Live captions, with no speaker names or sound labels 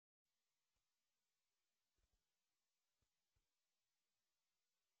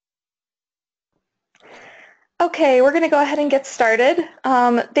Okay, we're going to go ahead and get started.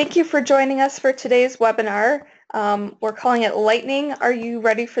 Thank you for joining us for today's webinar. We're calling it Lightning, Are You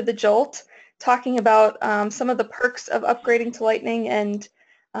Ready for the Jolt? Talking about some of the perks of upgrading to Lightning and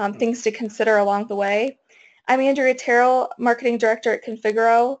things to consider along the way. I'm Andrea Terrell, Marketing Director at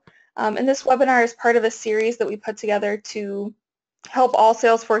Configuro, and this webinar is part of a series that we put together to help all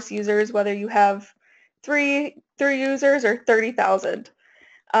Salesforce users, whether you have three users or 30,000.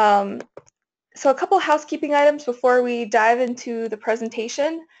 So a couple housekeeping items before we dive into the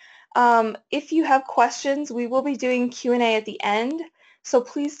presentation. If you have questions, we will be doing Q&A at the end, so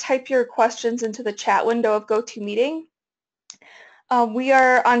please type your questions into the chat window of GoToMeeting. We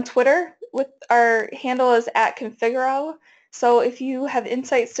are on Twitter. Our handle is @Configuro, so if you have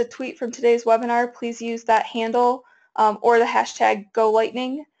insights to tweet from today's webinar, please use that handle or the hashtag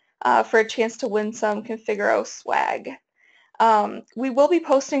GoLightning for a chance to win some Configuro swag. We will be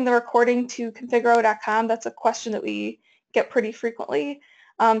posting the recording to configuro.com. That's a question that we get pretty frequently.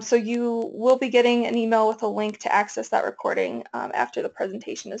 So you will be getting an email with a link to access that recording after the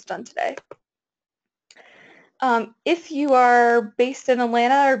presentation is done today. If you are based in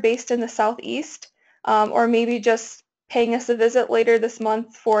Atlanta or based in the Southeast, or maybe just paying us a visit later this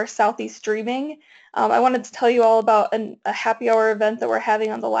month for Southeast Dreaming, I wanted to tell you all about a happy hour event that we're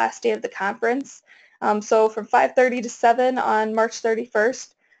having on the last day of the conference. So from 5:30 to 7 on March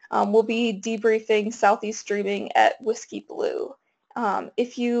 31st, we'll be debriefing Southeast Dreaming at Whiskey Blue.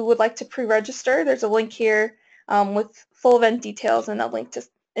 If you would like to pre-register, there's a link here with full event details and a link to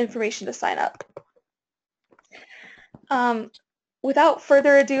information to sign up. Without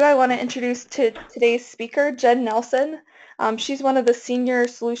further ado, I want to introduce today's speaker, Jen Nelson. She's one of the senior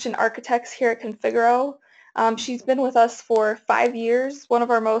solution architects here at Configuro. She's been with us for 5 years, one of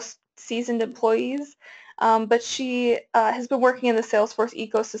our most seasoned employees, but she has been working in the Salesforce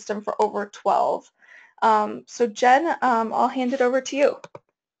ecosystem for over 12. So Jen, I'll hand it over to you.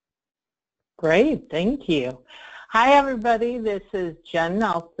 Great, thank you. Hi everybody, this is Jen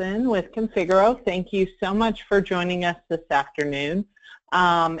Nelson with Configuro. Thank you so much for joining us this afternoon.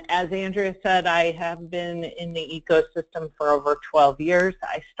 As Andrea said, I have been in the ecosystem for over 12 years.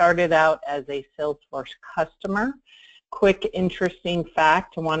 I started out as a Salesforce customer. Quick interesting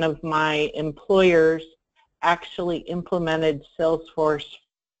fact, one of my employers actually implemented Salesforce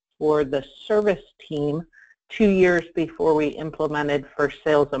for the service team 2 years before we implemented for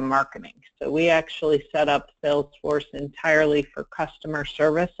sales and marketing. So we actually set up Salesforce entirely for customer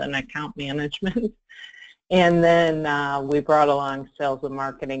service and account management. And then we brought along sales and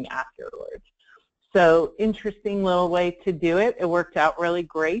marketing afterwards. So interesting little way to do it. It worked out really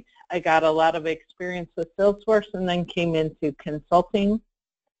great. I got a lot of experience with Salesforce and then came into consulting.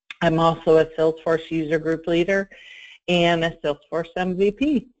 I'm also a Salesforce user group leader and a Salesforce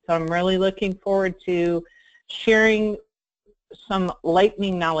MVP. So I'm really looking forward to sharing some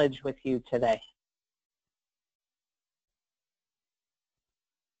lightning knowledge with you today.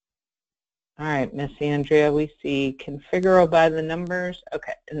 All right, Miss Andrea, we see Configuro by the numbers.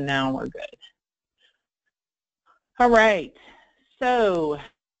 Okay, and now we're good. All right, so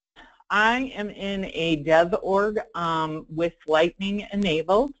I am in a dev org with Lightning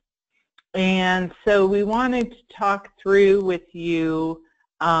enabled, and so we wanted to talk through with you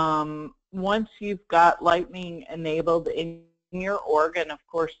once you've got Lightning enabled in your org, and of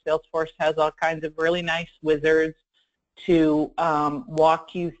course Salesforce has all kinds of really nice wizards to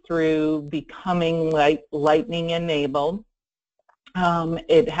walk you through becoming Lightning enabled.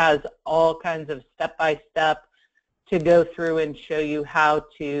 It has all kinds of step-by-step to go through and show you how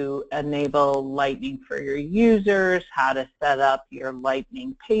to enable Lightning for your users, how to set up your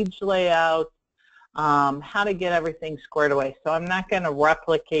Lightning page layout, how to get everything squared away. So I'm not going to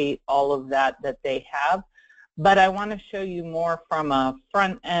replicate all of that they have, but I want to show you more from a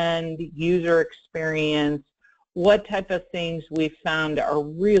front-end user experience, what type of things we found are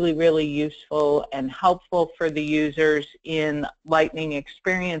really, really useful and helpful for the users in Lightning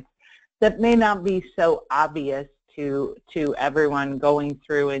experience that may not be so obvious to everyone going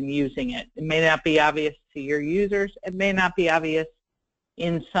through and using it. It may not be obvious to your users. It may not be obvious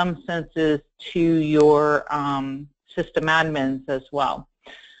in some senses to your system admins as well.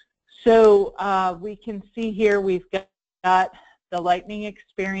 So we can see here we've got the Lightning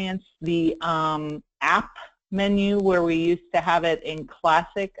experience, the app menu where we used to have it in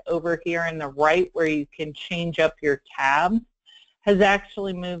Classic over here in the right where you can change up your tabs has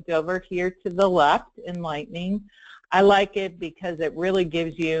actually moved over here to the left in Lightning. I like it because it really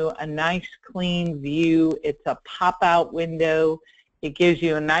gives you a nice clean view. It's a pop-out window. It gives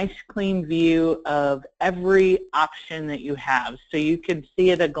you a nice clean view of every option that you have. So you can see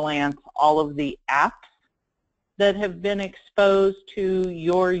at a glance all of the apps that have been exposed to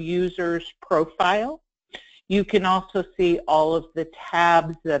your user's profile. You can also see all of the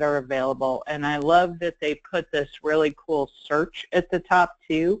tabs that are available, and I love that they put this really cool search at the top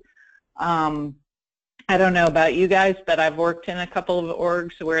too. I don't know about you guys, but I've worked in a couple of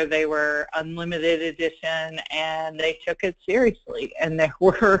orgs where they were unlimited edition and they took it seriously, and there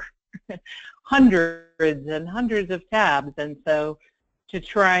were hundreds and hundreds of tabs, and so to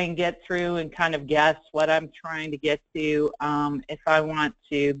try and get through and kind of guess what I'm trying to get to, if I want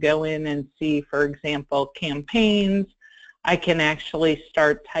to go in and see, for example, campaigns, I can actually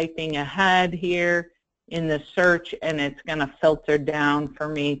start typing ahead here in the search, and it's going to filter down for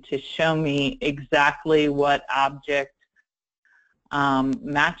me to show me exactly what object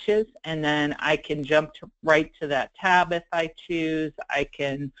matches, and then I can jump right to that tab if I choose. I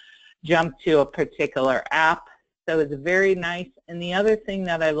can jump to a particular app. So it's very nice. And the other thing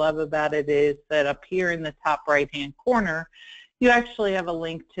that I love about it is that up here in the top right-hand corner, you actually have a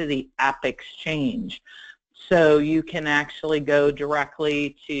link to the App Exchange. So you can actually go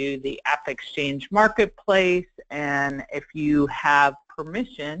directly to the App Exchange Marketplace, and if you have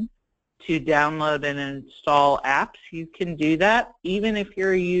permission to download and install apps, you can do that. Even if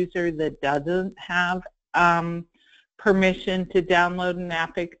you're a user that doesn't have permission to download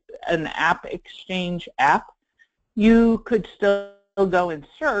an App Exchange app, you could still go and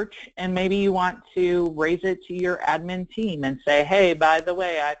search, and maybe you want to raise it to your admin team and say, hey, by the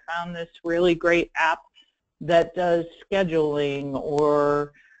way, I found this really great app that does scheduling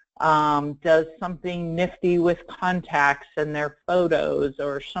or does something nifty with contacts and their photos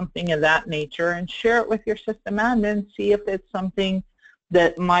or something of that nature, and share it with your system admin, see if it's something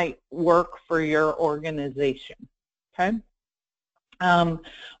that might work for your organization. Okay?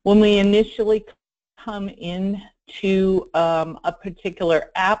 When we initially come into a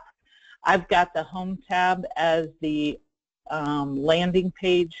particular app, I've got the Home tab as the landing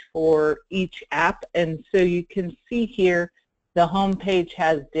page for each app, and so you can see here the home page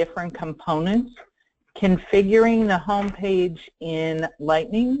has different components. Configuring the home page in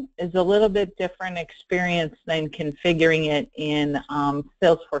Lightning is a little bit different experience than configuring it in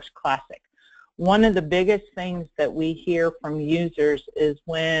Salesforce Classic. One of the biggest things that we hear from users is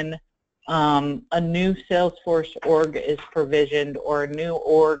when a new Salesforce org is provisioned or a new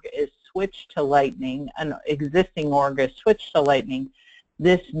org is switched to Lightning, an existing org is switched to Lightning,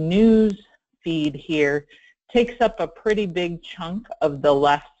 this news feed here takes up a pretty big chunk of the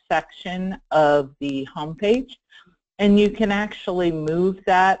left section of the home page, and you can actually move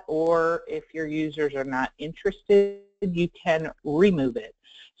that, or if your users are not interested, you can remove it.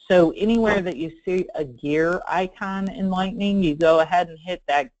 So anywhere that you see a gear icon in Lightning, you go ahead and hit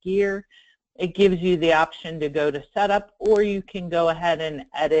that gear. It gives you the option to go to setup, or you can go ahead and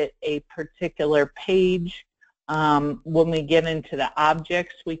edit a particular page. When we get into the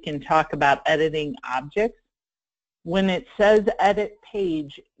objects, we can talk about editing objects. When it says edit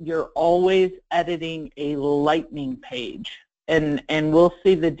page, you're always editing a Lightning page, and we'll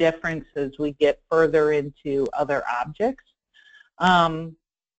see the difference as we get further into other objects.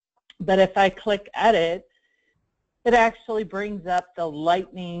 But if I click edit, it actually brings up the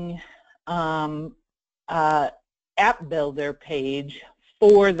Lightning app builder page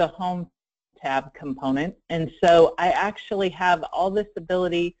for the home tab component, and so I actually have all this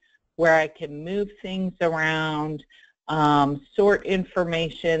ability where I can move things around, sort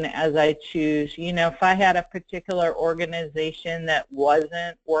information as I choose. You know, if I had a particular organization that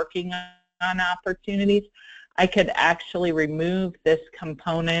wasn't working on opportunities, I could actually remove this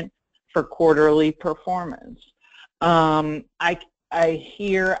component for quarterly performance.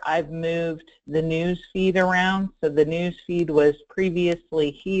 Here I've moved the news feed around. So the news feed was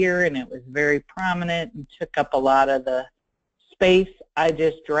previously here and it was very prominent and took up a lot of the space. I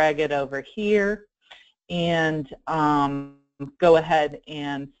just drag it over here and go ahead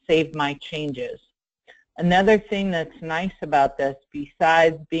and save my changes. Another thing that's nice about this,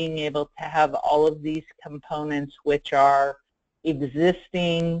 besides being able to have all of these components which are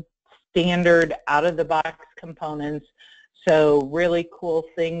existing standard out-of-the-box components, so really cool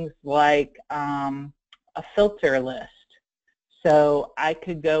things like a filter list. So I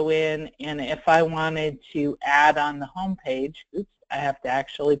could go in, and if I wanted to add on the home page, oops, I have to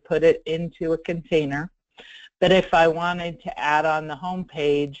actually put it into a container, but if I wanted to add on the home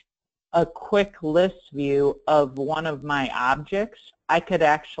page a quick list view of one of my objects, I could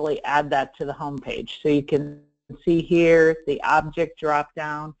actually add that to the home page. So you can see here the object drop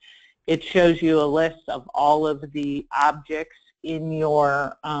down. It shows you a list of all of the objects in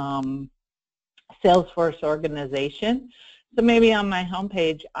your Salesforce organization. So maybe on my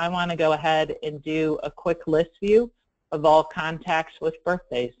homepage, I want to go ahead and do a quick list view of all contacts with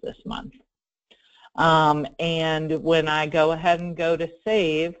birthdays this month. And when I go ahead and go to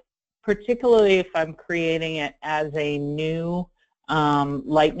save, particularly if I'm creating it as a new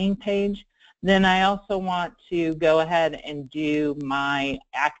Lightning page, then I also want to go ahead and do my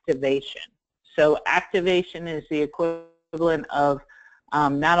activation. So activation is the equivalent of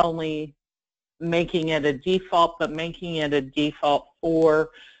not only making it a default, but making it a default for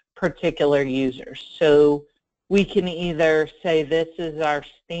particular users. So we can either say this is our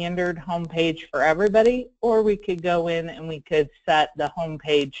standard homepage for everybody, or we could go in and we could set the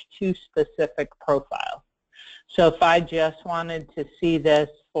homepage to specific profiles. So if I just wanted to see this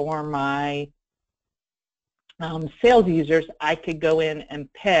for my sales users, I could go in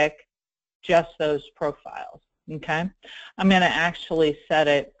and pick just those profiles, okay? I'm going to actually set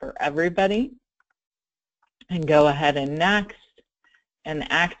it for everybody and go ahead and next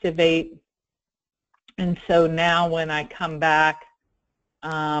and activate. And so now when I come back,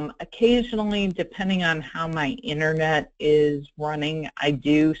 occasionally, depending on how my internet is running, I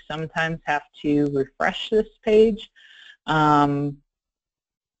do sometimes have to refresh this page.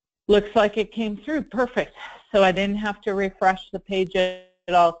 Looks like it came through. Perfect. So I didn't have to refresh the page at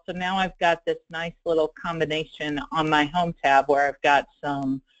all. So now I've got this nice little combination on my home tab where I've got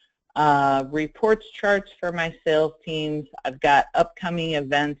some reports charts for my sales teams. I've got upcoming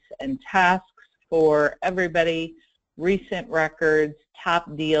events and tasks for everybody, recent records,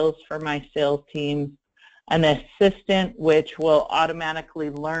 top deals for my sales teams, an assistant which will automatically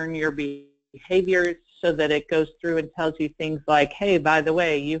learn your behaviors so that it goes through and tells you things like, hey, by the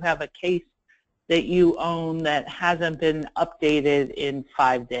way, you have a case that you own that hasn't been updated in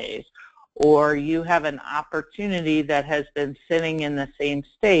 5 days, or you have an opportunity that has been sitting in the same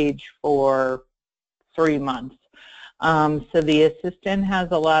stage for 3 months. So the assistant has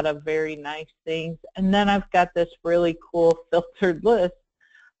a lot of very nice things. And then I've got this really cool filtered list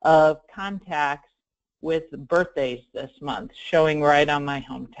of contacts with birthdays this month showing right on my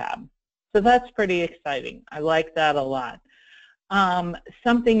home tab. So that's pretty exciting. I like that a lot.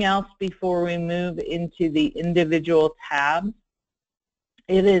 Something else before we move into the individual tabs,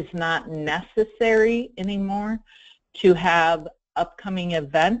 it is not necessary anymore to have upcoming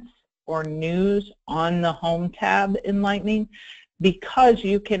events or news on the home tab in Lightning, because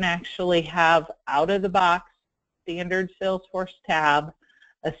you can actually have out of the box standard Salesforce tab,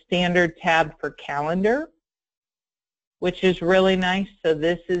 a standard tab for calendar, which is really nice. So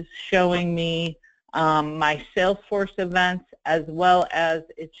this is showing me my Salesforce events, as well as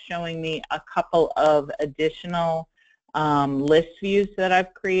it's showing me a couple of additional list views that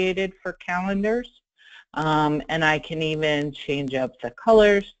I've created for calendars. And I can even change up the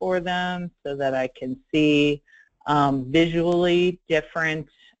colors for them so that I can see visually different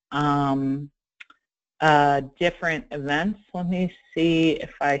different events. Let me see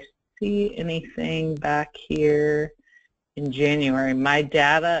if I see anything back here in January. My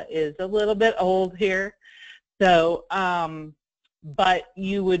data is a little bit old here, so but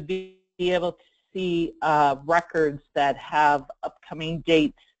you would be able to see records that have upcoming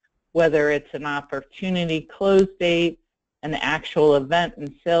dates, whether it's an opportunity close date, an actual event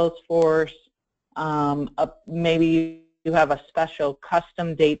in Salesforce, maybe you have a special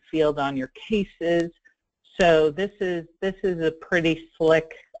custom date field on your cases. So this is a pretty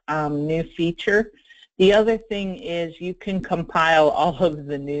slick new feature. The other thing is you can compile all of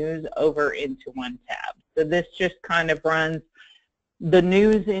the news over into one tab. So this just kind of runs. The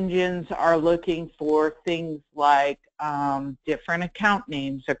news engines are looking for things like different account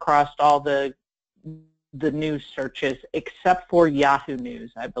names across all the news searches, except for Yahoo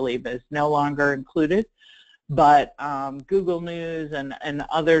News, I believe, is no longer included. But Google News and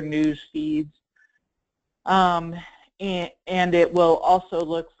other news feeds. And it will also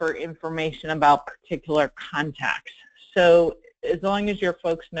look for information about particular contacts. So as long as your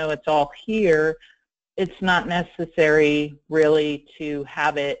folks know it's all here, it's not necessary really to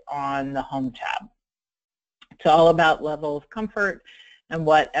have it on the home tab. It's all about level of comfort and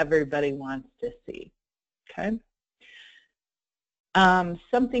what everybody wants to see, okay?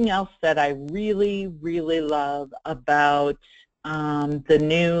 Something else that I really, really love about the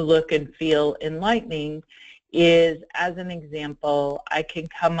new look and feel in Lightning is, as an example, I can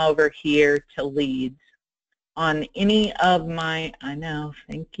come over here to leads on any of my, I know,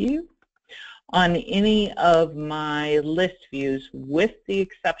 thank you, on any of my list views with the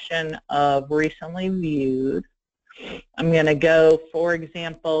exception of recently viewed. I'm going to go, for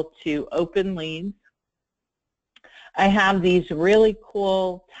example, to open leads. I have these really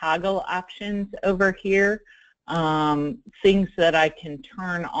cool toggle options over here things that I can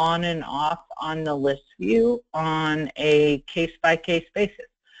turn on and off on the list view on a case-by-case basis.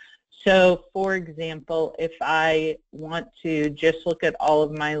 So, for example, if I want to just look at all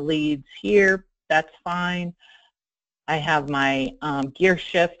of my leads here, that's fine. I have my gear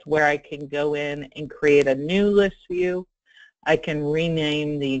shift where I can go in and create a new list view. I can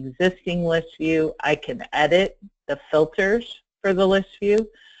rename the existing list view. I can edit the filters for the list view.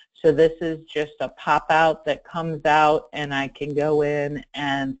 So this is just a pop-out that comes out, and I can go in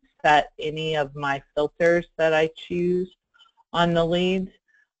and set any of my filters that I choose on the leads.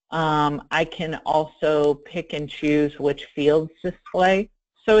 I can also pick and choose which fields display.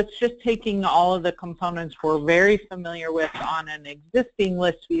 So it's just taking all of the components we're very familiar with on an existing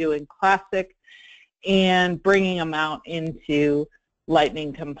list view in Classic and bringing them out into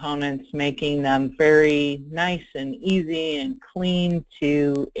Lightning components, making them very nice and easy and clean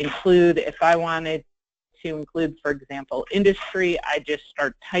to include. If I wanted to include, for example, industry, I just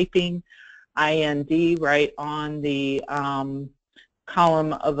start typing IND right on the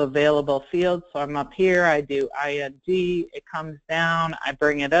column of available fields. So I'm up here, I do IND, it comes down, I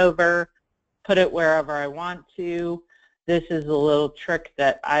bring it over, put it wherever I want to. This is a little trick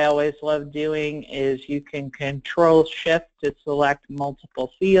that I always love doing, is you can Control-Shift to select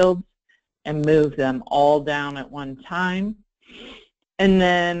multiple fields and move them all down at one time. And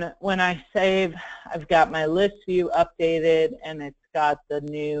then when I save, I've got my list view updated, and it's got the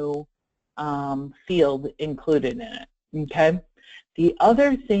new field included in it, okay? The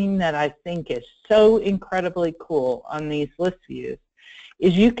other thing that I think is so incredibly cool on these list views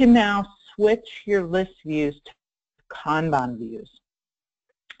is you can now switch your list views to Kanban views.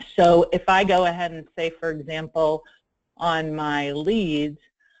 So if I go ahead and say, for example, on my leads,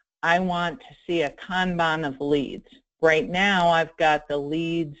 I want to see a Kanban of leads. Right now I've got the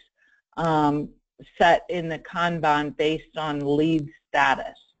leads set in the Kanban based on lead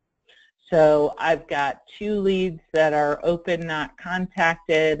status. So I've got 2 leads that are open, not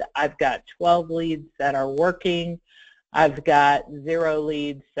contacted. I've got 12 leads that are working. I've got 0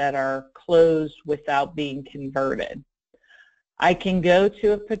 leads that are closed without being converted. I can go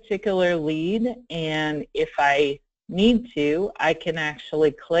to a particular lead, and if I need to, I can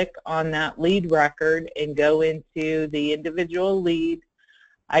actually click on that lead record and go into the individual lead.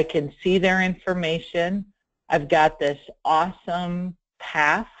 I can see their information. I've got this awesome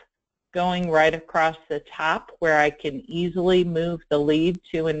path going right across the top where I can easily move the lead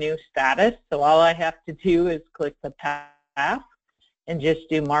to a new status. So all I have to do is click the path and just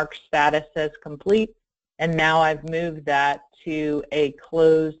do mark status as complete. And now I've moved that to a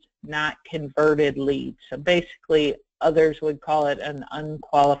closed, not converted lead. So basically, others would call it an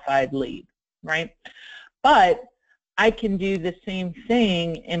unqualified lead, right? But I can do the same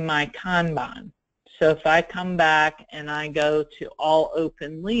thing in my Kanban. So if I come back and I go to all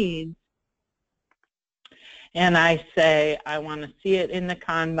open leads, and I say I want to see it in the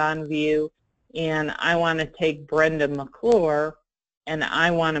Kanban view, and I want to take Brenda McClure, and I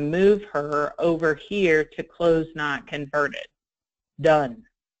want to move her over here to close not converted. Done.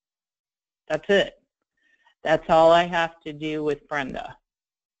 That's it. That's all I have to do with Brenda.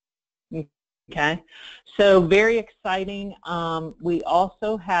 Okay, so very exciting. We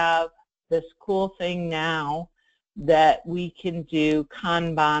also have this cool thing now that we can do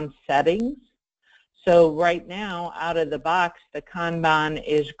Kanban settings. So right now, out of the box, the Kanban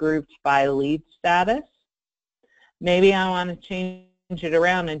is grouped by lead status. Maybe I want to change it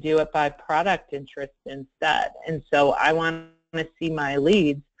around and do it by product interest instead. And so I want to see my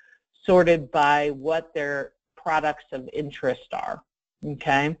leads sorted by what their products of interest are,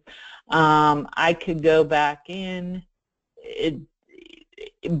 okay? I could go back in,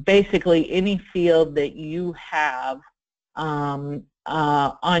 basically any field that you have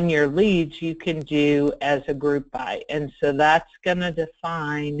on your leads you can do as a group by, and so that's going to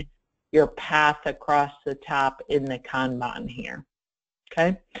define your path across the top in the Kanban here,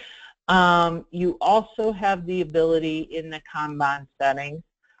 okay? You also have the ability in the Kanban settings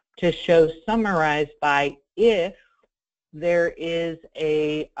to show summarize by if there is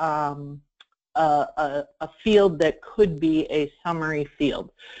a field that could be a summary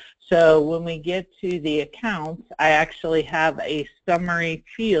field. So when we get to the accounts, I actually have a summary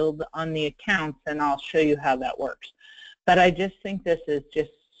field on the accounts, and I'll show you how that works. But I just think this is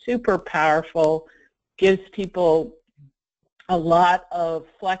just super powerful, gives people a lot of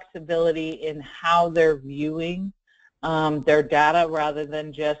flexibility in how they're viewing their data rather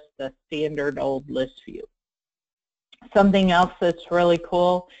than just the standard old list view. Something else that's really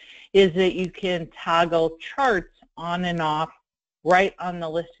cool is that you can toggle charts on and off right on the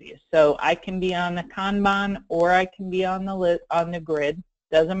list view. So I can be on the Kanban or I can be on the grid.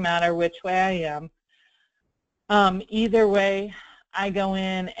 Doesn't matter which way I am. Either way, I go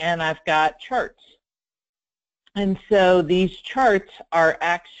in and I've got charts. And so these charts are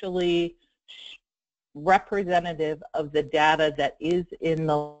actually representative of the data that is in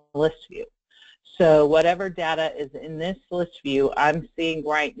the list view. So whatever data is in this list view, I'm seeing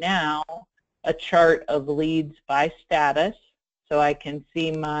right now a chart of leads by status. So I can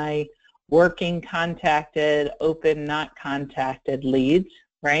see my working, contacted, open, not contacted leads,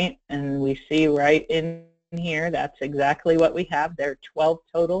 right? And we see right in here, that's exactly what we have. There are 12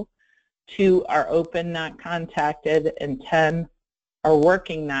 total. 2 are open, not contacted, and 10 are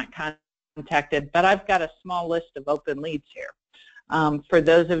working, not contacted. But I've got a small list of open leads here. For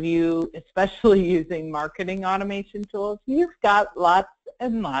those of you, especially using marketing automation tools, you've got lots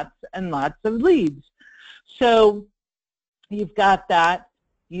and lots and lots of leads. So you've got that.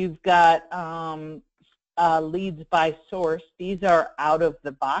 You've got leads by source. These are out of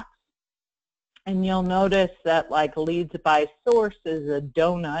the box. And you'll notice that like leads by source is a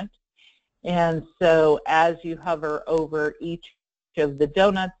donut. And so as you hover over each of the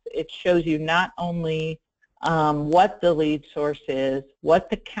donuts, it shows you not only what the lead source is, what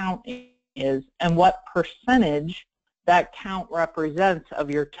the count is, and what percentage that count represents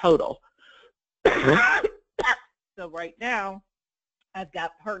of your total. So right now, I've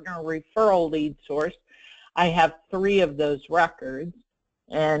got partner referral lead source. I have 3 of those records,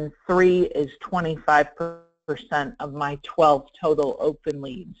 and 3 is 25% of my 12 total open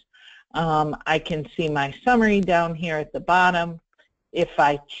leads. I can see my summary down here at the bottom. If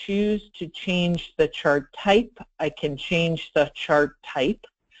I choose to change the chart type, I can change the chart type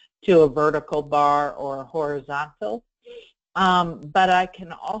to a vertical bar or a horizontal. But I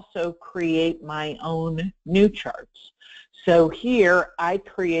can also create my own new charts. So here I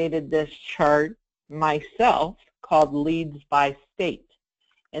created this chart myself called Leads by State.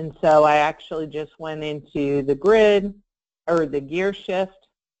 And so I actually just went into the grid or the gear shift,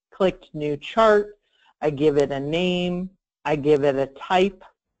 clicked New Chart. I give it a name. I give it a type.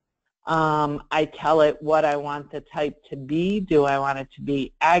 I tell it what I want the type to be. Do I want it to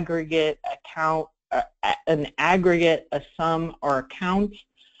be aggregate, account, an aggregate, a sum, or a count?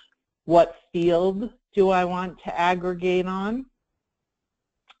 What field do I want to aggregate on?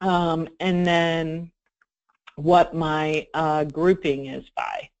 And then what my grouping is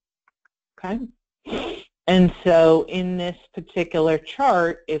by. Okay? And so in this particular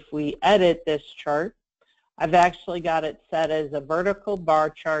chart, if we edit this chart, I've actually got it set as a vertical bar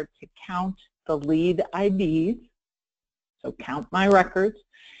chart to count the lead IDs, so count my records,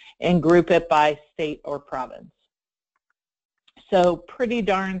 and group it by state or province. So pretty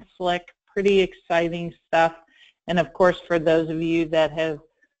darn slick, pretty exciting stuff. And of course, for those of you that have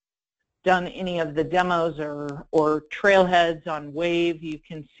done any of the demos or trailheads on Wave, you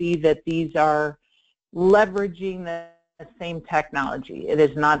can see that these are leveraging the same technology. It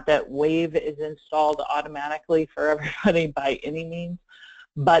is not that Wave is installed automatically for everybody by any means,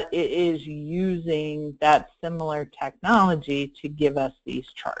 but it is using that similar technology to give us these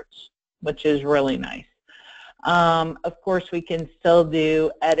charts, which is really nice. Of course, we can still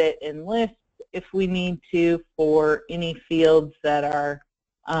do edit and list if we need to for any fields that are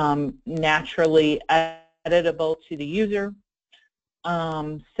naturally editable to the user.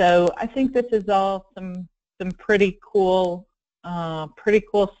 So I think this is all some pretty cool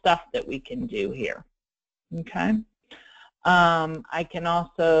stuff that we can do here. Okay. I can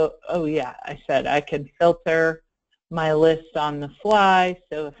also, oh yeah, I said I can filter my list on the fly.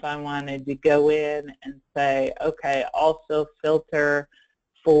 So if I wanted to go in and say, okay, also filter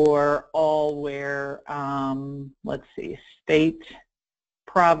for all where, let's see, state,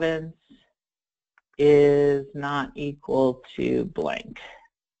 province is not equal to blank,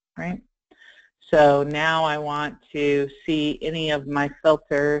 right? So now I want to see any of my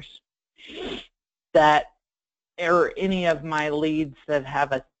filters that, or any of my leads that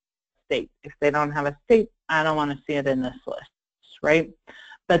have a state. If they don't have a state, I don't want to see it in this list, right?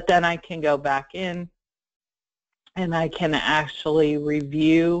 But then I can go back in and I can actually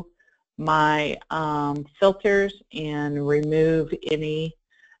review my filters and remove any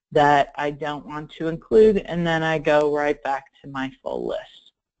that I don't want to include, and then I go right back to my full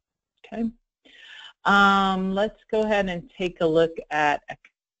list. Okay. Let's go ahead and take a look at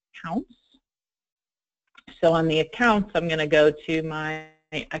accounts. So on the accounts, I'm going to go to my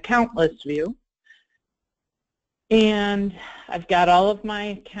account list view, and I've got all of my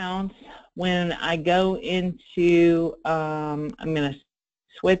accounts. When I go into, I'm going to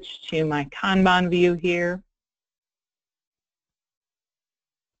switch to my Kanban view here.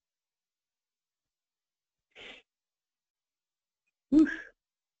 Whew.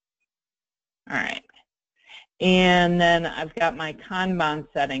 All right. And then I've got my Kanban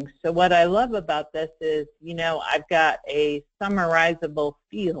settings. So what I love about this is, I've got a summarizable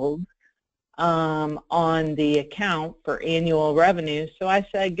field on the account for annual revenue. So I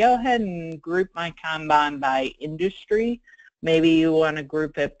said, go ahead and group my Kanban by industry. Maybe you want to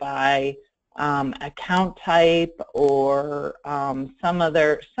group it by account type or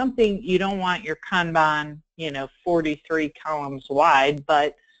something. You don't want your Kanban, 43 columns wide,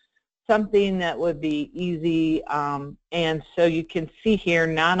 but something that would be easy. And so you can see here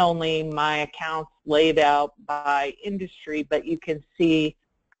not only my accounts laid out by industry, but you can see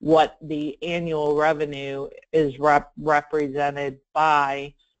what the annual revenue is represented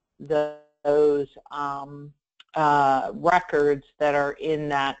by those records that are in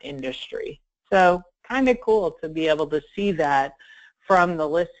that industry. So kind of cool to be able to see that from the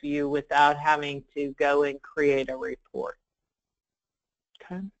list view without having to go and create a report.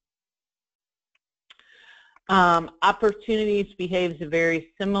 Okay. Opportunities behaves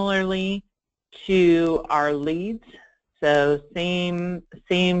very similarly to our leads. So same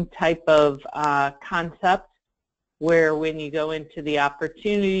type of concept, where when you go into the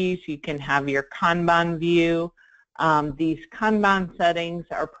opportunities, you can have your Kanban view. These Kanban settings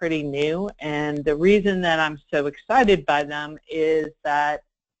are pretty new, and the reason that I'm so excited by them is that,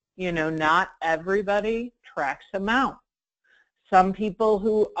 not everybody tracks amount. Some people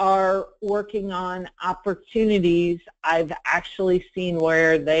who are working on opportunities, I've actually seen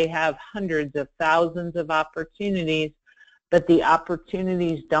where they have hundreds of thousands of opportunities, but the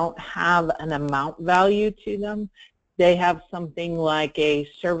opportunities don't have an amount value to them. They have something like a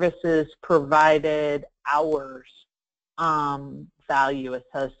services provided hours value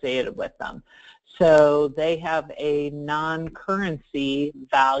associated with them. So they have a non-currency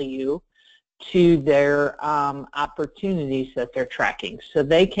value to their opportunities that they're tracking. So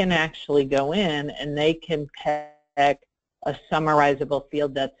they can actually go in and they can pick a summarizable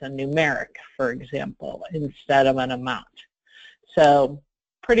field that's a numeric, for example, instead of an amount. So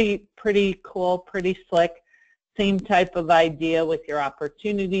pretty cool, pretty slick. Same type of idea with your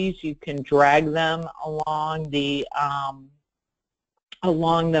opportunities. You can drag them along the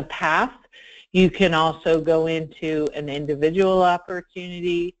path. You can also go into an individual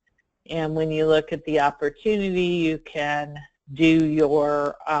opportunity, and when you look at the opportunity, you can do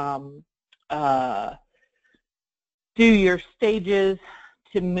your stages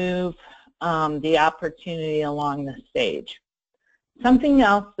to move the opportunity along the stage. Something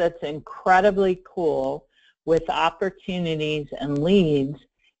else that's incredibly cool with opportunities and leads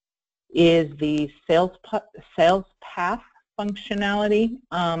is the sales path functionality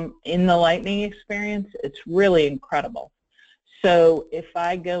in the Lightning experience. It's really incredible. So if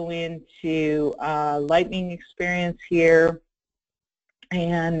I go into Lightning experience here,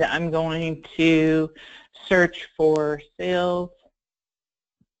 and I'm going to search for sales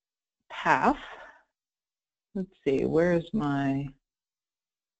path. Let's see, where's my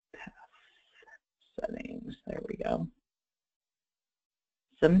path settings? There we go.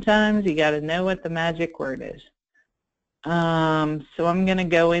 Sometimes you got to know what the magic word is. So I'm going to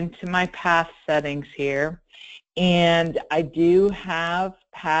go into my path settings here, and I do have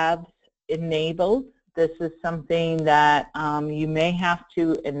paths enabled. This is something that you may have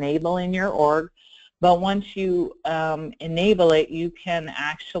to enable in your org, but once you enable it, you can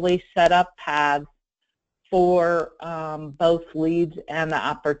actually set up paths for both leads and the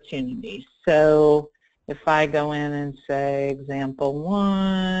opportunities. So if I go in and say example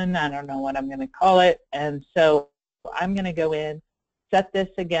 1, I don't know what I'm going to call it, and so I'm going to go in, set this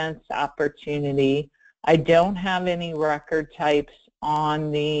against opportunity. I don't have any record types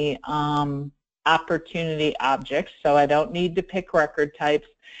on the opportunity objects, so I don't need to pick record types.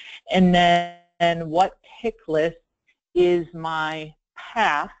 And then what pick list is my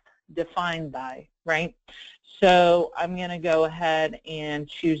path defined by, right? So I'm going to go ahead and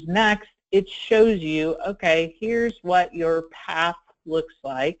choose next. It shows you, okay, here's what your path looks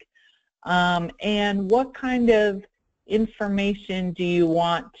like, and what kind of information do you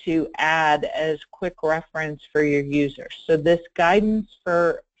want to add as quick reference for your users. So this guidance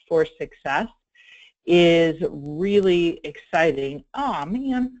for success is really exciting. Oh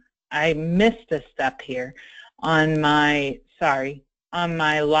man, I missed a step here on my, on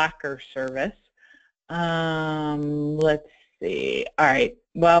my locker service. Let's see. All right.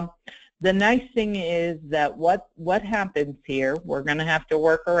 Well, the nice thing is that what happens here, we're going to have to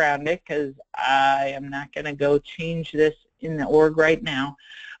work around it because I am not going to go change this in the org right now.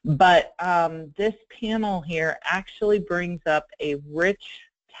 But this panel here actually brings up a rich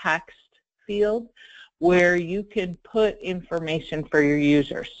text field where you can put information for your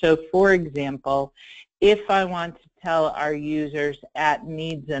users. So for example, if I want to tell our users at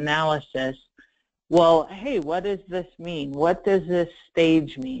needs analysis, well, hey, what does this mean? What does this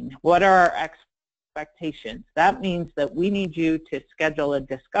stage mean? What are our expectations? That means that we need you to schedule a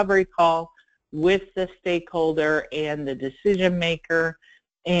discovery call with the stakeholder and the decision maker,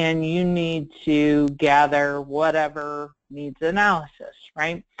 and you need to gather whatever needs analysis,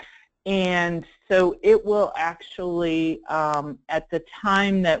 right? And so it will actually, at the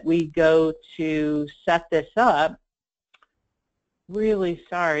time that we go to set this up, really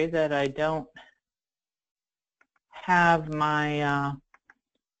sorry that I don't have my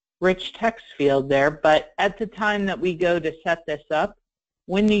rich text field there, but at the time that we go to set this up,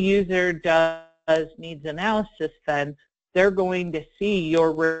 when the user does needs analysis, then they're going to see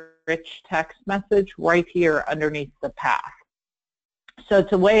your rich text message right here underneath the path. So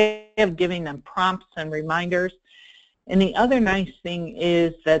it's a way of giving them prompts and reminders. And the other nice thing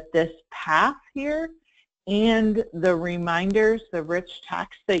is that this path here and the reminders, the rich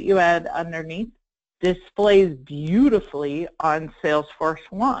text that you add underneath, displays beautifully on Salesforce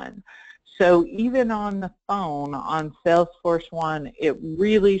One. So even on the phone on Salesforce One, it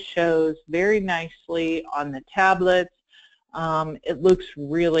really shows very nicely on the tablets. It looks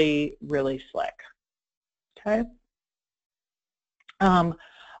really, really slick. Okay.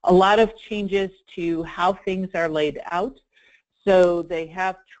 A lot of changes to how things are laid out. So they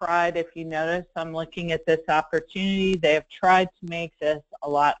have tried, if you notice, I'm looking at this opportunity, they have tried to make this a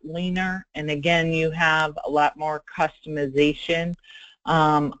lot leaner. And again, you have a lot more customization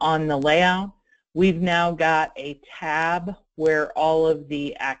on the layout. We've now got a tab where all of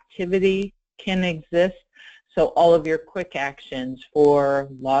the activity can exist. So all of your quick actions for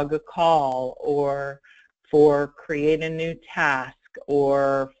log a call, or for create a new task,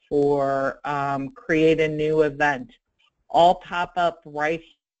 or for create a new event, all pop up right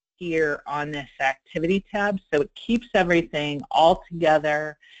here on this activity tab. So it keeps everything all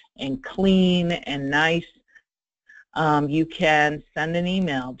together and clean and nice. You can send an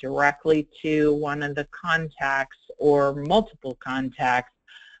email directly to one of the contacts or multiple contacts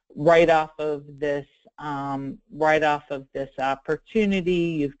right off of this opportunity.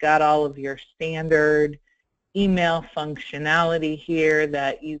 You've got all of your standard email functionality here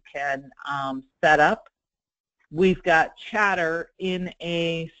that you can set up. We've got Chatter in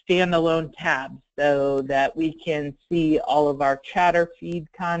a standalone tab so that we can see all of our Chatter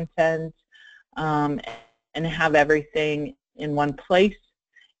feed content and have everything in one place.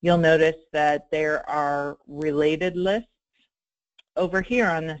 You'll notice that there are related lists over here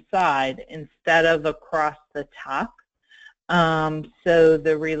on the side instead of across the top. So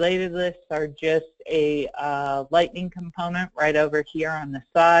the related lists are just a lightning component right over here on the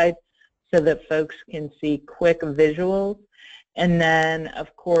side so that folks can see quick visuals. And then,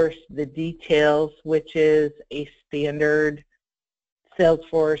 of course, the details, which is a standard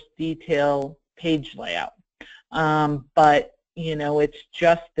Salesforce detail page layout. But, you know, it's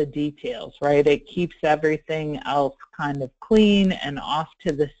just the details, right? It keeps everything else kind of clean and off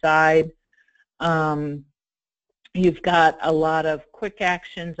to the side. You've got a lot of quick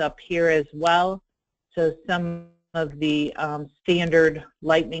actions up here as well. So some of the standard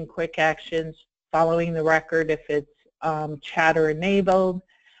lightning quick actions, following the record if it's Chatter enabled,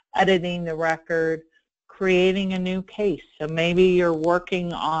 editing the record, creating a new case. So maybe you're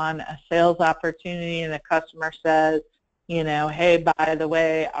working on a sales opportunity and the customer says, you know, hey, by the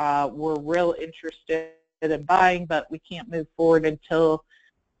way, we're real interested in buying, but we can't move forward until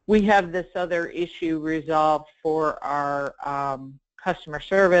we have this other issue resolved for our customer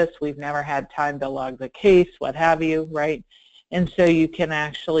service. We've never had time to log the case, what have you, right? And so you can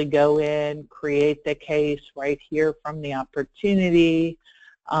actually go in, create the case right here from the opportunity,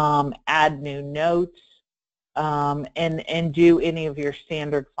 add new notes, and do any of your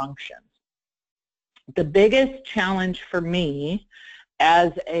standard functions. The biggest challenge for me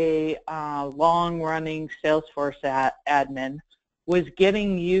as a long-running Salesforce admin was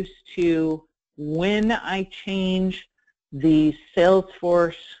getting used to when I change the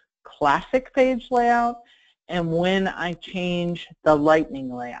Salesforce classic page layout and when I change the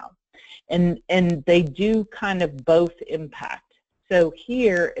lightning layout. And they do kind of both impact. So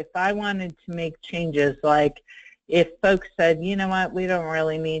here, if I wanted to make changes, like if folks said, you know what, we don't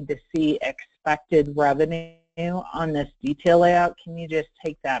really need to see expected revenue on this detail layout, can you just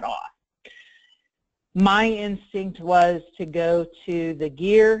take that off? My instinct was to go to the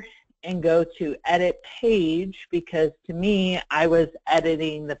gear and go to edit page, because to me, I was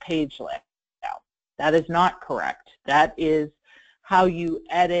editing the page layout. That is not correct. That is how you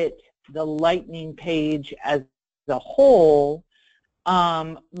edit the Lightning page as a whole,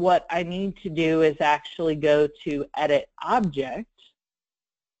 what I need to do is actually go to Edit Object,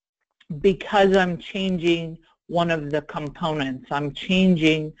 because I'm changing one of the components. I'm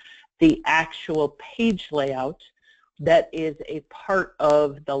changing the actual page layout that is a part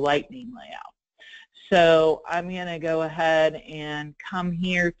of the Lightning layout. So I'm going to go ahead and come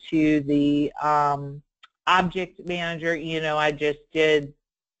here to the Object Manager. You know, I just did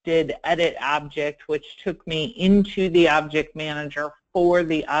Edit Object, which took me into the Object Manager for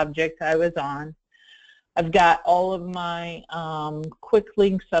the object I was on. I've got all of my quick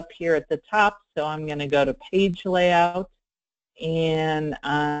links up here at the top, so I'm going to go to Page Layout, and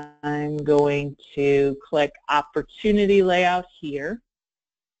I'm going to click Opportunity Layout here.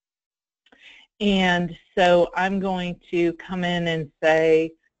 And so I'm going to come in and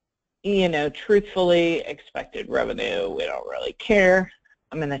say, you know, truthfully, expected revenue, we don't really care.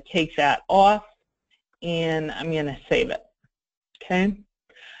 I'm going to take that off, and I'm going to save it, okay?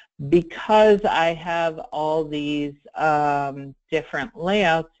 Because I have all these different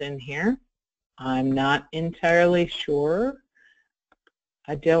layouts in here, I'm not entirely sure.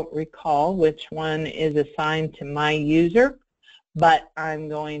 I don't recall which one is assigned to my user, but I'm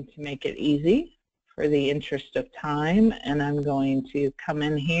going to make it easy for the interest of time, and I'm going to come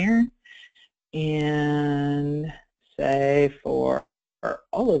in here and say for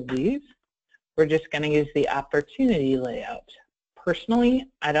all of these, we're just going to use the opportunity layout. Personally,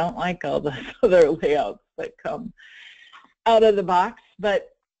 I don't like all those other layouts that come out of the box, but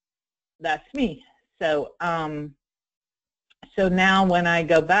that's me. So, so now when I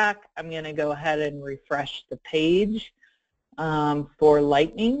go back, I'm going to go ahead and refresh the page for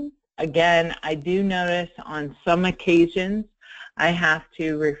Lightning. Again, I do notice on some occasions I have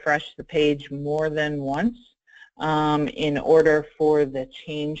to refresh the page more than once in order for the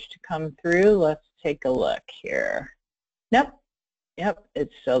change to come through. Let's take a look here. Nope. Yep, it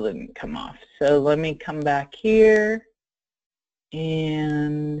still didn't come off. So let me come back here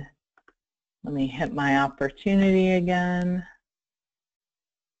and let me hit my opportunity again.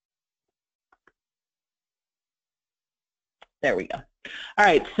 There we go. All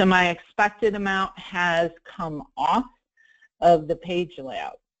right, so my expected amount has come off of the page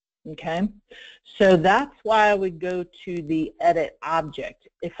layout, okay? So that's why I would go to the Edit Object.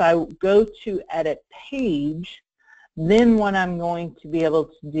 If I go to Edit Page, then what I'm going to be able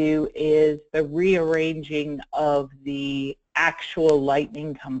to do is the rearranging of the actual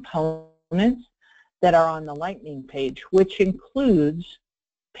Lightning components that are on the Lightning page, which includes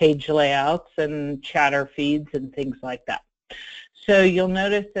page layouts and chatter feeds and things like that. So you'll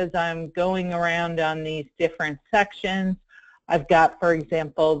notice as I'm going around on these different sections, I've got, for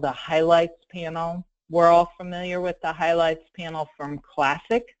example, the Highlights panel. We're all familiar with the Highlights panel from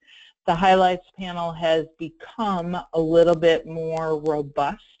Classic. The Highlights panel has become a little bit more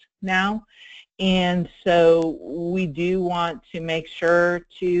robust now, and so we do want to make sure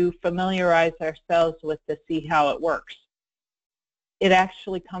to familiarize ourselves with to see how it works. It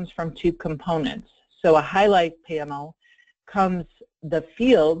actually comes from two components. So a highlight panel comes, the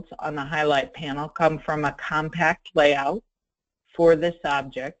fields on the highlight panel come from a compact layout for this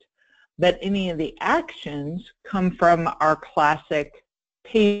object, but any of the actions come from our classic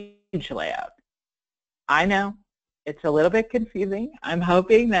page layout. I know it's a little bit confusing. I'm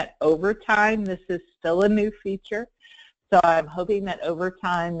hoping that over time, this is still a new feature, so I'm hoping that over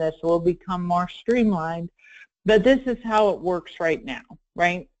time this will become more streamlined, but this is how it works right now,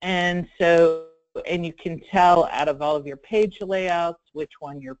 right? And so, and you can tell out of all of your page layouts which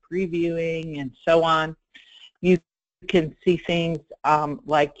one you're previewing and so on. You can see things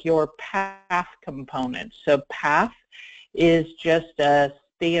like your path component. So path is just a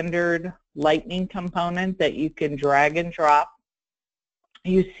standard Lightning component that you can drag and drop.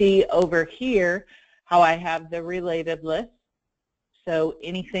 You see over here how I have the related list. So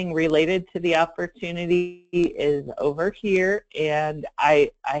anything related to the opportunity is over here, and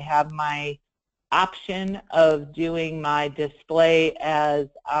I have my option of doing my display as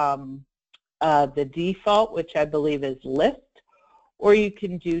the default, which I believe is list, or you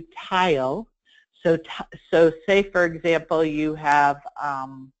can do tile. So say, for example, you have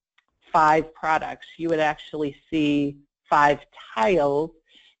 5 products. You would actually see 5 tiles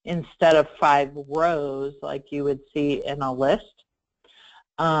instead of 5 rows like you would see in a list.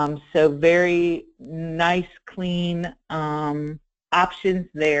 So very nice, clean options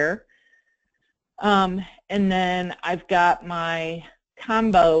there. And then I've got my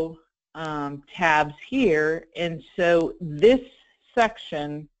combo tabs here, and so this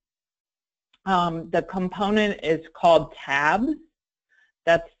section, the component is called tabs.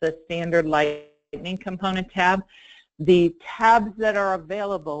 That's the standard Lightning component tab. The tabs that are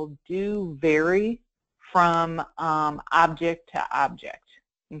available do vary from object to object,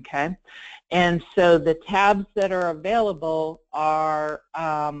 okay? And so the tabs that are available are,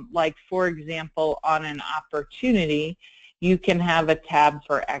 like, for example, on an opportunity, you can have a tab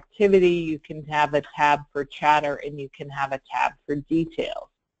for activity, you can have a tab for chatter, and you can have a tab for details,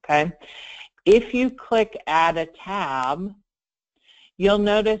 okay? If you click Add a Tab, you'll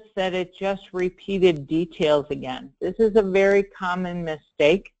notice that it just repeated details again. This is a very common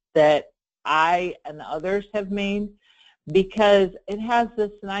mistake that I and others have made, because it has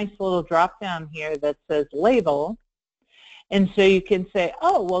this nice little drop down here that says Label. And so you can say,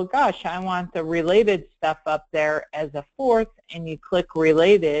 oh, well, gosh, I want the related stuff up there as a fourth, and you click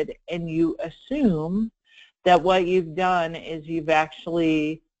Related, and you assume that what you've done is you've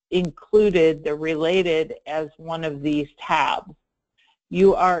actually included the related as one of these tabs.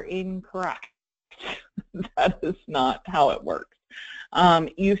 You are incorrect. That is not how it works.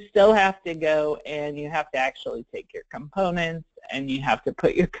 You still have to go and you have to actually take your components and you have to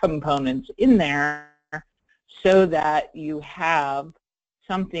put your components in there so that you have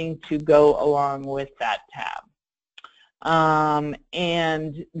something to go along with that tab.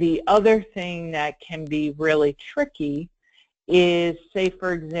 And the other thing that can be really tricky is, say,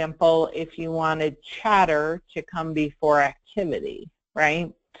 for example, if you wanted chatter to come before activity,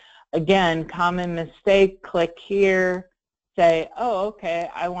 right? Again, common mistake, click here, say, oh, okay,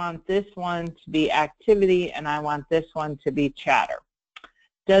 I want this one to be activity and I want this one to be chatter.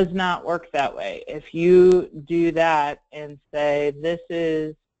 Does not work that way. If you do that and say this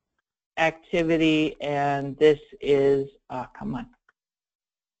is activity and this is, come on,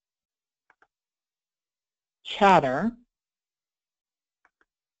 chatter,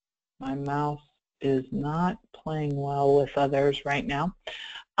 my mouse is not playing well with others right now,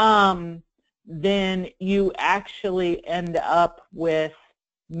 then you actually end up with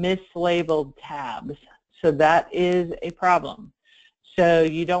mislabeled tabs. So that is a problem. So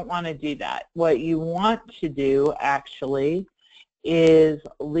you don't want to do that. What you want to do actually is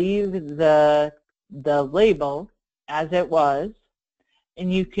leave the label as it was,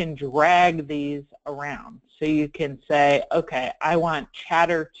 and you can drag these around. So you can say, okay, I want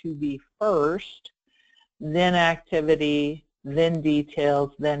chatter to be first, then activity, then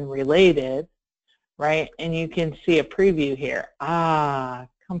details, then related, right? And you can see a preview here. Ah,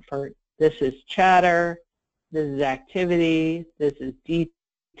 comfort. This is chatter. This is activity. This is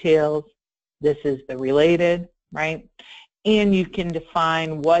details. This is the related, right? And you can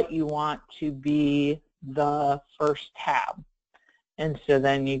define what you want to be the first tab. And so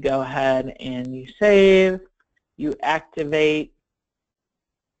then you go ahead and you save, you activate.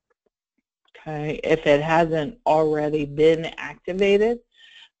 Okay, if it hasn't already been activated,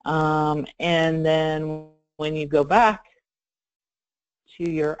 and then when you go back to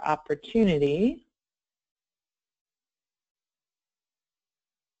your opportunity,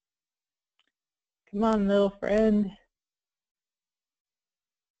 come on, little friend.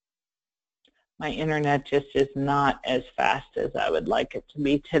 My internet just is not as fast as I would like it to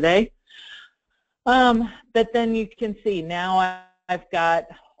be today. But then you can see now I've got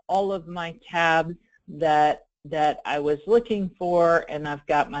all of my tabs that I was looking for, and I've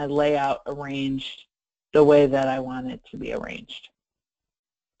got my layout arranged the way that I want it to be arranged.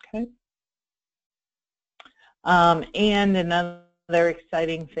 Okay. And another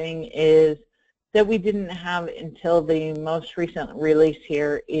exciting thing is that we didn't have until the most recent release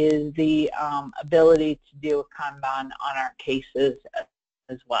here is the ability to do a Kanban on our cases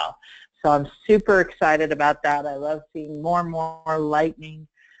as well. So I'm super excited about that. I love seeing more and more Lightning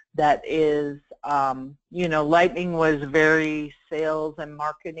that is, you know, Lightning was very sales and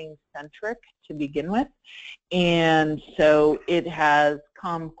marketing centric to begin with. And so it has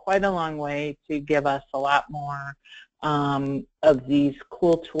come quite a long way to give us a lot more of these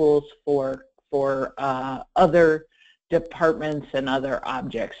cool tools for other departments and other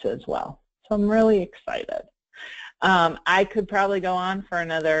objects as well. So I'm really excited. I could probably go on for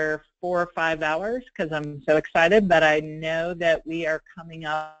another 4 or 5 hours because I'm so excited, but I know that we are coming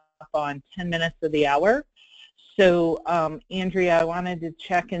up on 10 minutes of the hour. So Andrea, I wanted to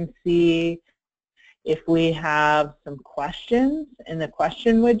check and see if we have some questions in the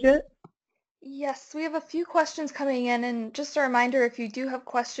question widget. Yes, we have a few questions coming in, and just a reminder, if you do have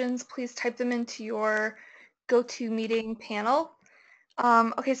questions, please type them into your GoToMeeting panel.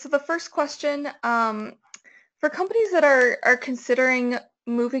 Okay, so the first question, for companies that are considering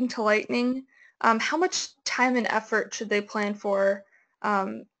moving to Lightning, how much time and effort should they plan for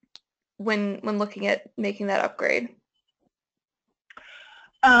when looking at making that upgrade?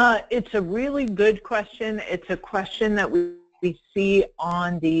 It's a really good question. It's a question that we see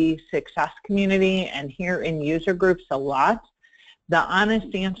on the success community and here in user groups a lot. The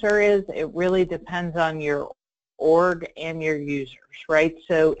honest answer is it really depends on your org and your users, right?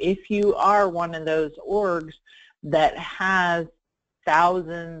 So if you are one of those orgs that has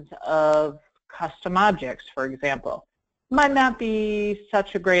thousands of custom objects, for example, might not be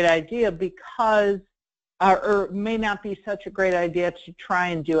such a great idea because, or may not be such a great idea to try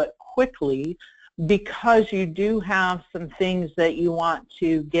and do it quickly because you do have some things that you want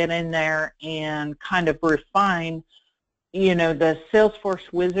to get in there and kind of refine. You know, the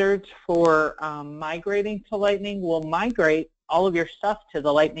Salesforce wizards for migrating to Lightning will migrate all of your stuff to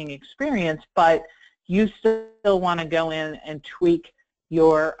the Lightning experience, but you still want to go in and tweak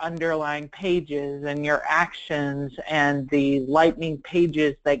your underlying pages and your actions and the Lightning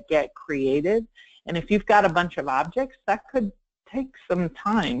pages that get created. And if you've got a bunch of objects, that could take some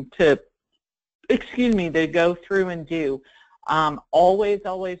time to, to go through and do. Always,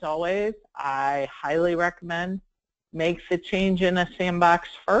 always, always, I highly recommend make the change in a sandbox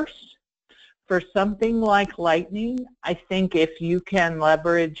first. For something like Lightning, I think if you can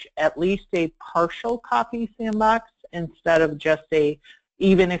leverage at least a partial copy sandbox instead of just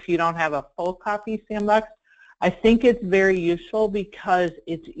even if you don't have a full copy sandbox, I think it's very useful because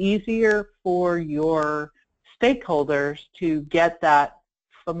it's easier for your stakeholders to get that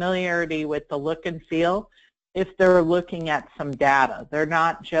familiarity with the look and feel if they're looking at some data. They're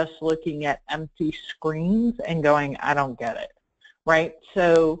not just looking at empty screens and going, I don't get it, right?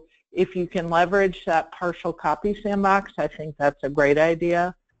 So if you can leverage that partial copy sandbox, I think that's a great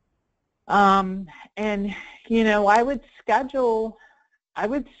idea. And, you know, I would schedule,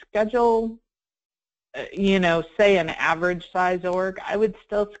 you know, say an average size org, I would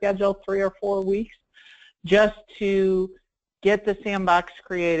still schedule 3 or 4 weeks just to get the sandbox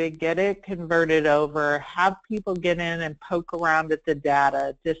created, get it converted over, have people get in and poke around at the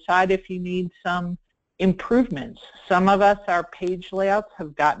data, decide if you need some improvements. Some of us, our page layouts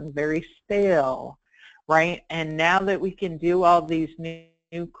have gotten very stale, right? And now that we can do all these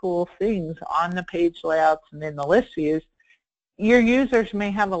new cool things on the page layouts and in the list views, your users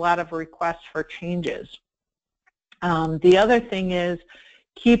may have a lot of requests for changes. The other thing is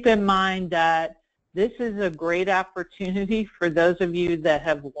keep in mind that this is a great opportunity for those of you that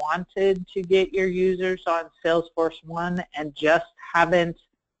have wanted to get your users on Salesforce One and just haven't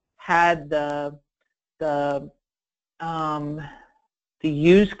had the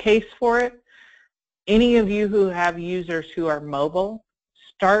use case for it. Any of you who have users who are mobile,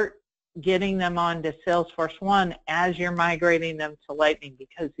 start getting them onto Salesforce One as you're migrating them to Lightning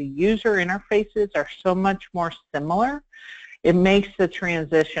because the user interfaces are so much more similar. It makes the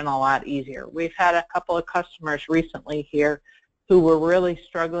transition a lot easier. We've had a couple of customers recently here who were really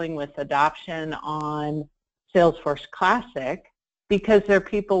struggling with adoption on Salesforce Classic because their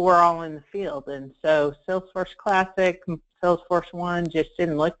people were all in the field. And so Salesforce Classic, Salesforce One just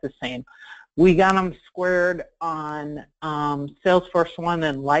didn't look the same. We got them squared on Salesforce One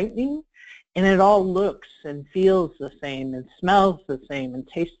and Lightning, and it all looks and feels the same and smells the same and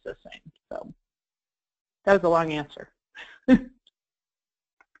tastes the same. So that was a long answer.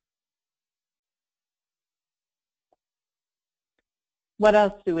 What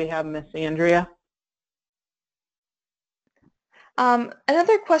else do we have, Miss Andrea?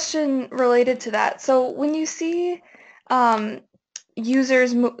 Another question related to that. So when you see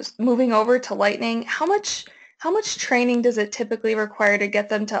users moving over to Lightning, how much training does it typically require to get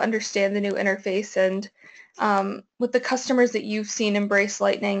them to understand the new interface? And with the customers that you've seen embrace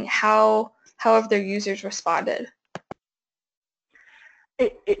Lightning, how have their users responded?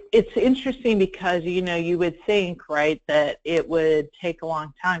 It's interesting because, you know, you would think, right, that it would take a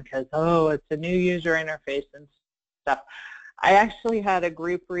long time because, oh, it's a new user interface and stuff. I actually had a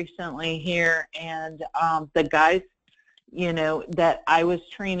group recently here, and the guys, you know, that I was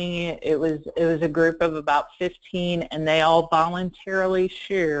training, it was a group of about 15, and they all voluntarily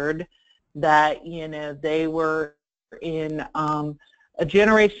shared that, you know, they were in a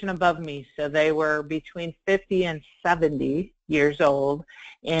generation above me, so they were between 50 and 70 years old,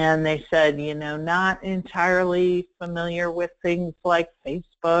 and they said, you know, not entirely familiar with things like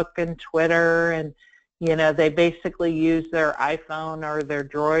Facebook and Twitter, and, you know, they basically use their iPhone or their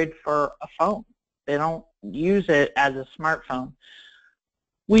Droid for a phone. They don't use it as a smartphone.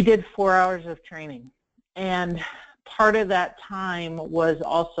 We did 4 hours of training, and part of that time was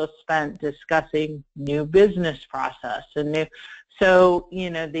also spent discussing new business process and new. So, you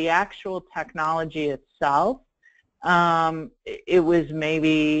know, the actual technology itself, it was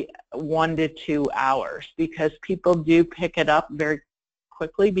maybe 1 to 2 hours because people do pick it up very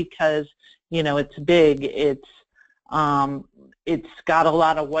quickly because, you know, it's big, it's got a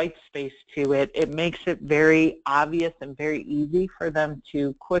lot of white space to it. It makes it very obvious and very easy for them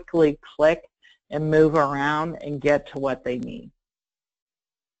to quickly click and move around and get to what they need.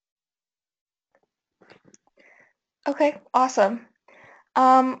 Okay, awesome.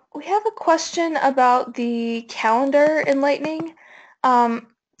 We have a question about the calendar in Lightning.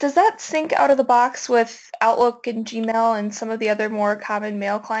 Does that sync out of the box with Outlook and Gmail and some of the other more common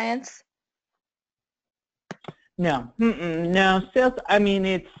mail clients? No, no. Sales. I mean,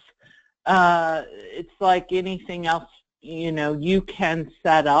 it's like anything else. You know, you can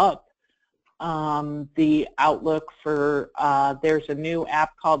set up the Outlook for. There's a new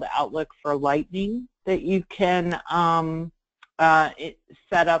app called Outlook for Lightning that you can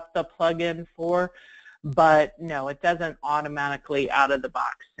set up the plugin for, but no, it doesn't automatically out of the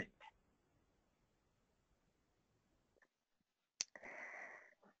box sync.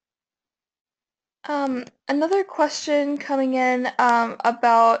 Another question coming in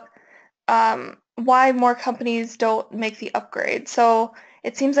about why more companies don't make the upgrade. So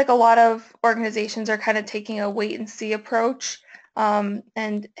it seems like a lot of organizations are kind of taking a wait and see approach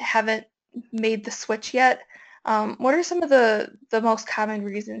and haven't made the switch yet. What are some of the most common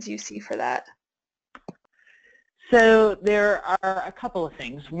reasons you see for that? So there are a couple of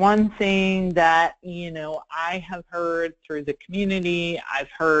things. One thing that, you know, I have heard through the community, I've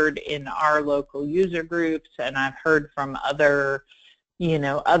heard in our local user groups, and I've heard from other, you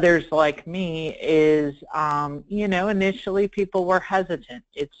know, others like me is, you know, initially people were hesitant.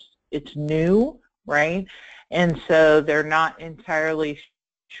 It's new, right? And so they're not entirely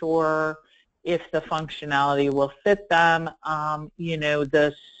sure if the functionality will fit them. You know,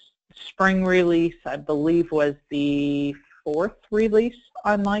 the spring release, I believe, was the 4th release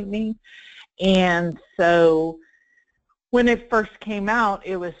on Lightning. And so when it first came out,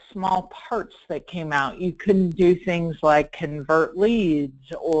 it was small parts that came out. You couldn't do things like convert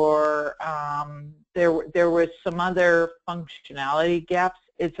leads, or there was some other functionality gaps.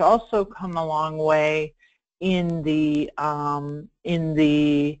 It's also come a long way in the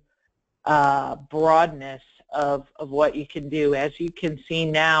broadness of what you can do. As you can see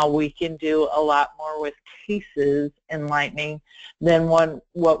now, we can do a lot more with cases in Lightning than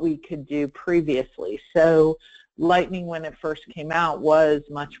what we could do previously. So Lightning, when it first came out, was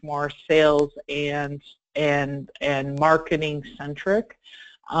much more sales and marketing centric.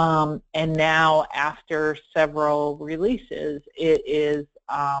 And now, after several releases, it is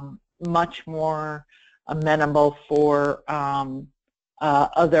much more amenable for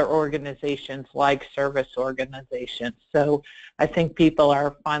other organizations like service organizations. So I think people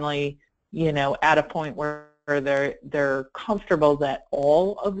are finally, you know, at a point where they're comfortable that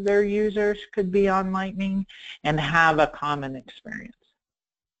all of their users could be on Lightning and have a common experience.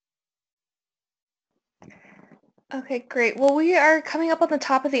 Okay, great. Well, we are coming up on the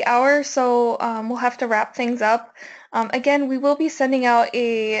top of the hour, so we'll have to wrap things up. Again, we will be sending out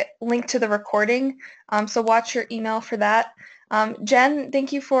a link to the recording, so watch your email for that. Jen,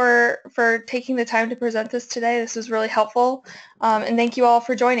 thank you for taking the time to present this today. This was really helpful, and thank you all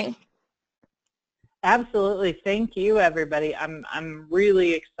for joining. Absolutely. Thank you, everybody. I'm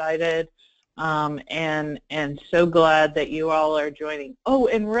really excited and so glad that you all are joining. Oh,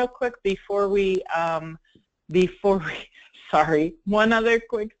 and real quick before we sorry, one other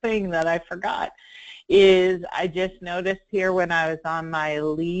quick thing that I forgot is I just noticed here when I was on my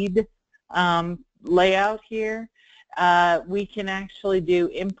lead layout here, we can actually do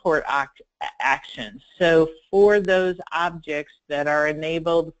import actions. So for those objects that are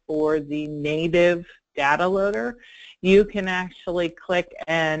enabled for the native data loader, you can actually click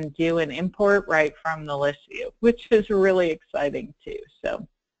and do an import right from the list view, which is really exciting too. So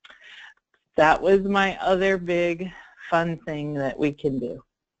that was my other big fun thing that we can do.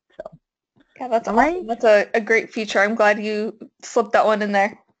 So Yeah, that's all awesome. right. That's a great feature. I'm glad you slipped that one in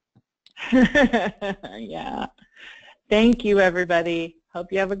there. Yeah. Thank you, everybody.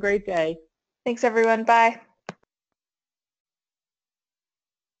 Hope you have a great day. Thanks, everyone. Bye.